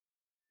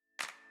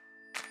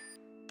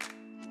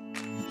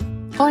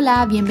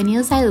Hola,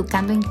 bienvenidos a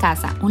Educando en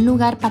Casa, un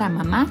lugar para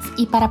mamás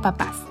y para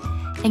papás.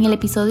 En el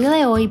episodio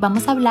de hoy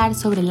vamos a hablar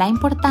sobre la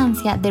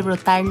importancia de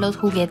rotar los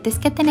juguetes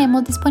que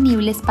tenemos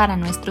disponibles para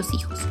nuestros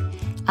hijos.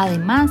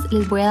 Además,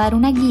 les voy a dar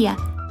una guía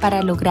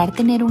para lograr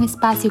tener un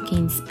espacio que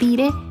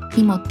inspire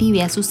y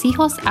motive a sus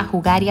hijos a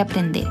jugar y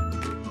aprender.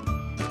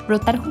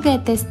 Rotar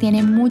juguetes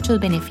tiene muchos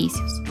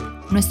beneficios.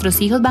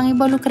 Nuestros hijos van a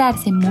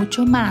involucrarse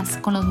mucho más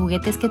con los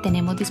juguetes que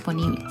tenemos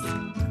disponibles.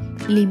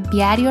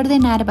 Limpiar y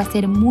ordenar va a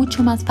ser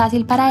mucho más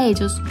fácil para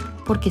ellos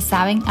porque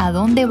saben a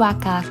dónde va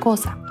cada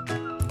cosa.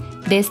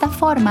 De esta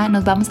forma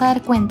nos vamos a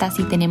dar cuenta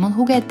si tenemos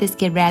juguetes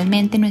que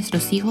realmente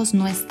nuestros hijos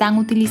no están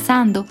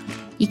utilizando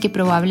y que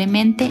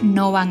probablemente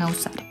no van a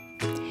usar.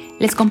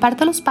 Les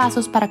comparto los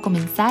pasos para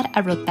comenzar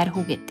a rotar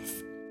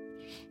juguetes.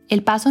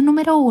 El paso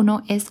número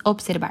 1 es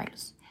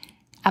observarlos.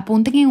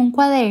 Apunten en un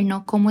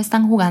cuaderno cómo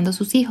están jugando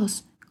sus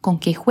hijos, con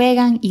qué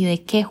juegan y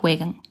de qué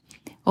juegan.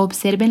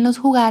 Obsérvenlos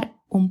jugar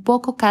un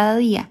poco cada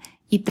día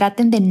y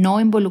traten de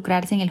no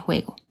involucrarse en el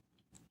juego.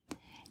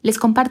 Les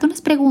comparto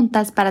unas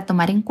preguntas para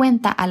tomar en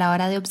cuenta a la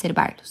hora de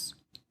observarlos.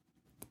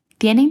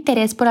 ¿Tiene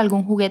interés por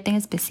algún juguete en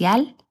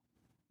especial?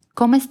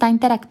 ¿Cómo está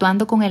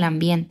interactuando con el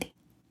ambiente?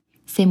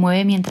 ¿Se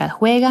mueve mientras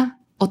juega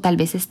o tal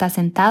vez está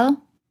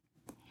sentado?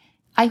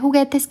 ¿Hay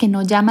juguetes que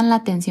no llaman la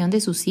atención de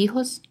sus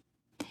hijos?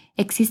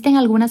 ¿Existen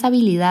algunas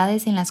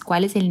habilidades en las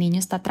cuales el niño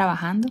está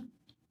trabajando?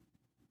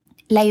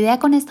 La idea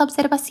con esta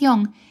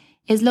observación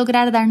es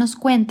lograr darnos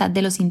cuenta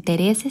de los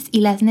intereses y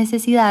las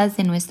necesidades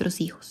de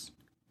nuestros hijos.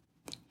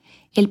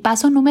 El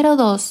paso número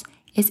 2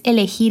 es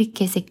elegir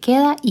qué se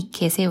queda y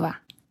qué se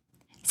va.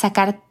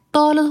 Sacar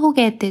todos los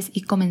juguetes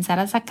y comenzar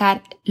a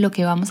sacar lo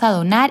que vamos a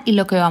donar y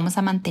lo que vamos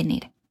a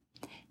mantener.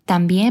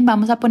 También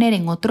vamos a poner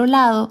en otro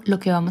lado lo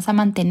que vamos a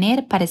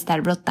mantener para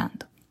estar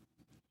rotando.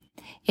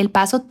 El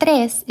paso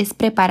 3 es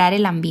preparar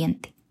el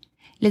ambiente.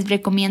 Les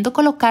recomiendo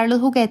colocar los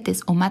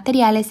juguetes o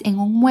materiales en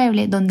un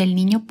mueble donde el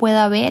niño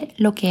pueda ver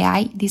lo que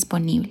hay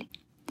disponible.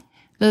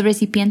 Los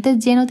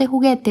recipientes llenos de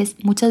juguetes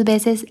muchas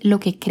veces lo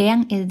que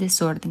crean es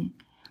desorden.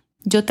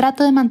 Yo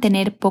trato de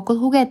mantener pocos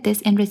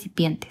juguetes en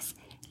recipientes,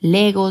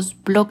 legos,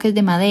 bloques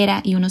de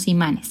madera y unos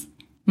imanes.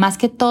 Más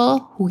que todo,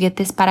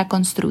 juguetes para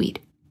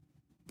construir.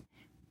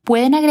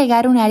 Pueden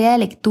agregar un área de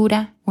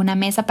lectura, una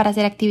mesa para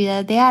hacer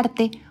actividades de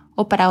arte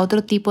o para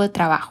otro tipo de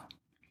trabajo.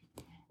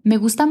 Me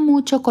gusta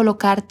mucho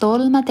colocar todos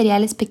los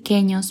materiales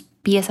pequeños,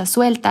 piezas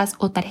sueltas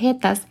o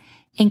tarjetas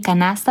en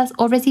canastas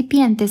o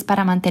recipientes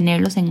para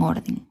mantenerlos en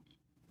orden.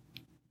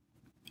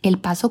 El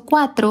paso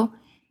 4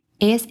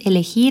 es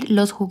elegir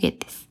los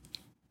juguetes.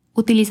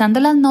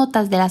 Utilizando las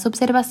notas de las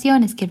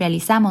observaciones que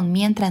realizamos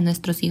mientras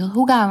nuestros hijos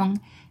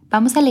jugaban,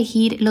 vamos a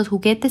elegir los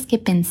juguetes que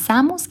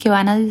pensamos que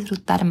van a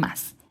disfrutar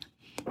más.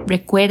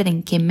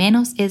 Recuerden que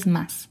menos es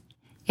más.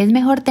 Es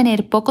mejor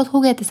tener pocos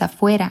juguetes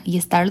afuera y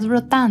estarlos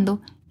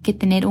rotando que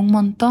tener un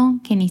montón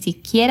que ni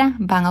siquiera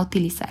van a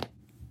utilizar.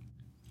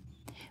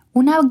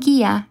 Una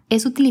guía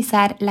es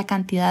utilizar la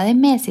cantidad de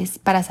meses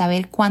para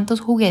saber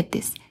cuántos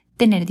juguetes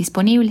tener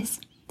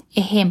disponibles.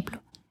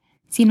 Ejemplo,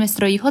 si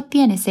nuestro hijo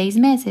tiene 6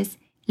 meses,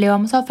 le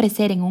vamos a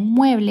ofrecer en un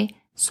mueble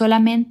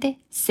solamente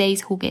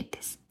 6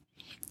 juguetes.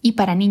 Y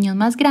para niños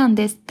más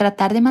grandes,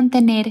 tratar de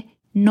mantener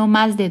no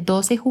más de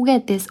 12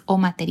 juguetes o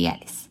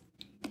materiales.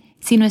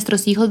 Si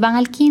nuestros hijos van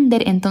al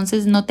kinder,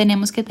 entonces no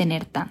tenemos que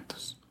tener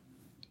tantos.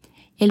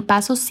 El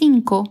paso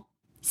 5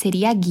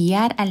 sería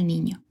guiar al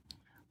niño.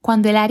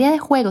 Cuando el área de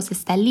juegos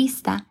está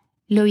lista,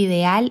 lo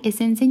ideal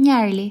es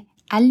enseñarle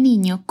al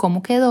niño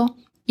cómo quedó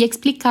y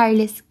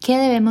explicarles que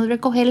debemos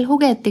recoger el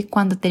juguete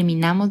cuando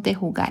terminamos de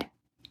jugar.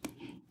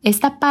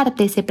 Esta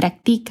parte se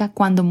practica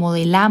cuando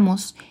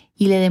modelamos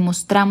y le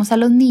demostramos a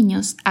los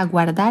niños a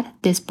guardar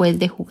después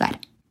de jugar.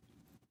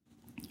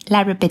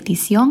 La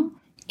repetición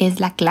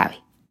es la clave.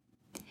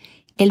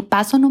 El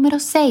paso número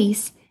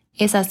 6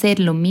 es hacer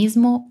lo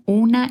mismo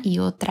una y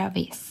otra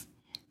vez.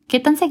 ¿Qué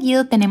tan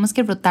seguido tenemos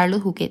que rotar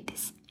los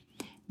juguetes?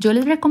 Yo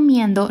les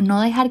recomiendo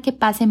no dejar que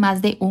pase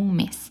más de un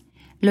mes.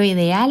 Lo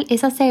ideal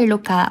es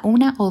hacerlo cada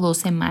 1 o 2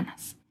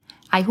 semanas.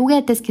 Hay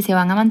juguetes que se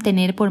van a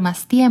mantener por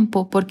más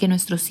tiempo porque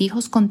nuestros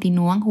hijos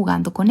continúan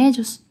jugando con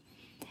ellos.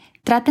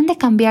 Traten de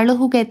cambiar los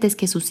juguetes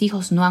que sus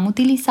hijos no han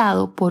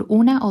utilizado por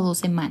 1 o 2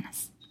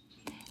 semanas.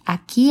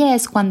 Aquí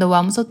es cuando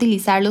vamos a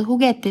utilizar los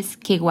juguetes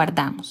que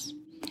guardamos.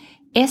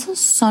 Esos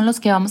son los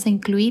que vamos a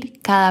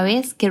incluir cada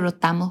vez que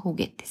rotamos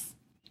juguetes.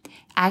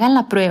 Hagan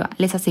la prueba,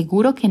 les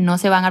aseguro que no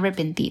se van a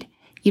arrepentir.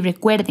 Y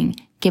recuerden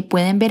que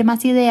pueden ver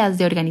más ideas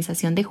de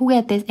organización de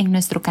juguetes en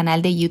nuestro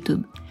canal de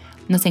YouTube.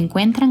 Nos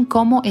encuentran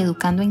como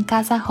Educando en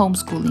Casa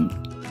Homeschooling.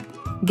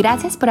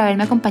 Gracias por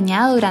haberme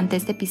acompañado durante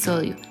este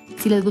episodio.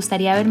 Si les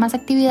gustaría ver más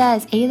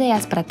actividades e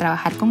ideas para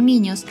trabajar con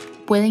niños,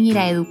 pueden ir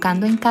a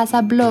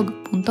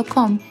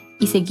educandoencasablog.com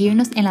y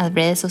seguirnos en las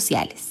redes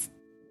sociales.